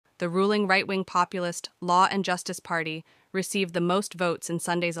the ruling right-wing populist Law and Justice Party received the most votes in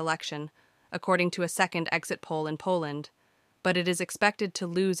Sunday's election, according to a second exit poll in Poland, but it is expected to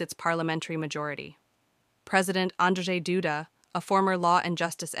lose its parliamentary majority. President Andrzej Duda, a former Law and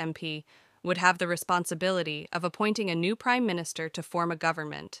Justice MP, would have the responsibility of appointing a new prime minister to form a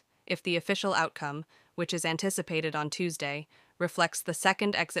government if the official outcome, which is anticipated on Tuesday, reflects the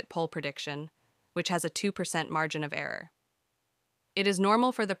second exit poll prediction, which has a 2% margin of error. It is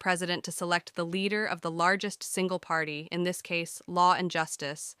normal for the president to select the leader of the largest single party, in this case Law and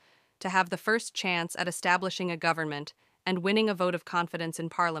Justice, to have the first chance at establishing a government and winning a vote of confidence in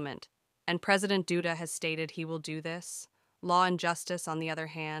parliament, and President Duda has stated he will do this. Law and Justice, on the other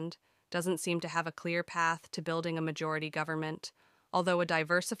hand, doesn't seem to have a clear path to building a majority government, although a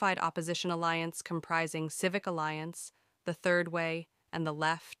diversified opposition alliance comprising Civic Alliance, the Third Way, and the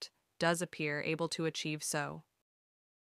Left does appear able to achieve so.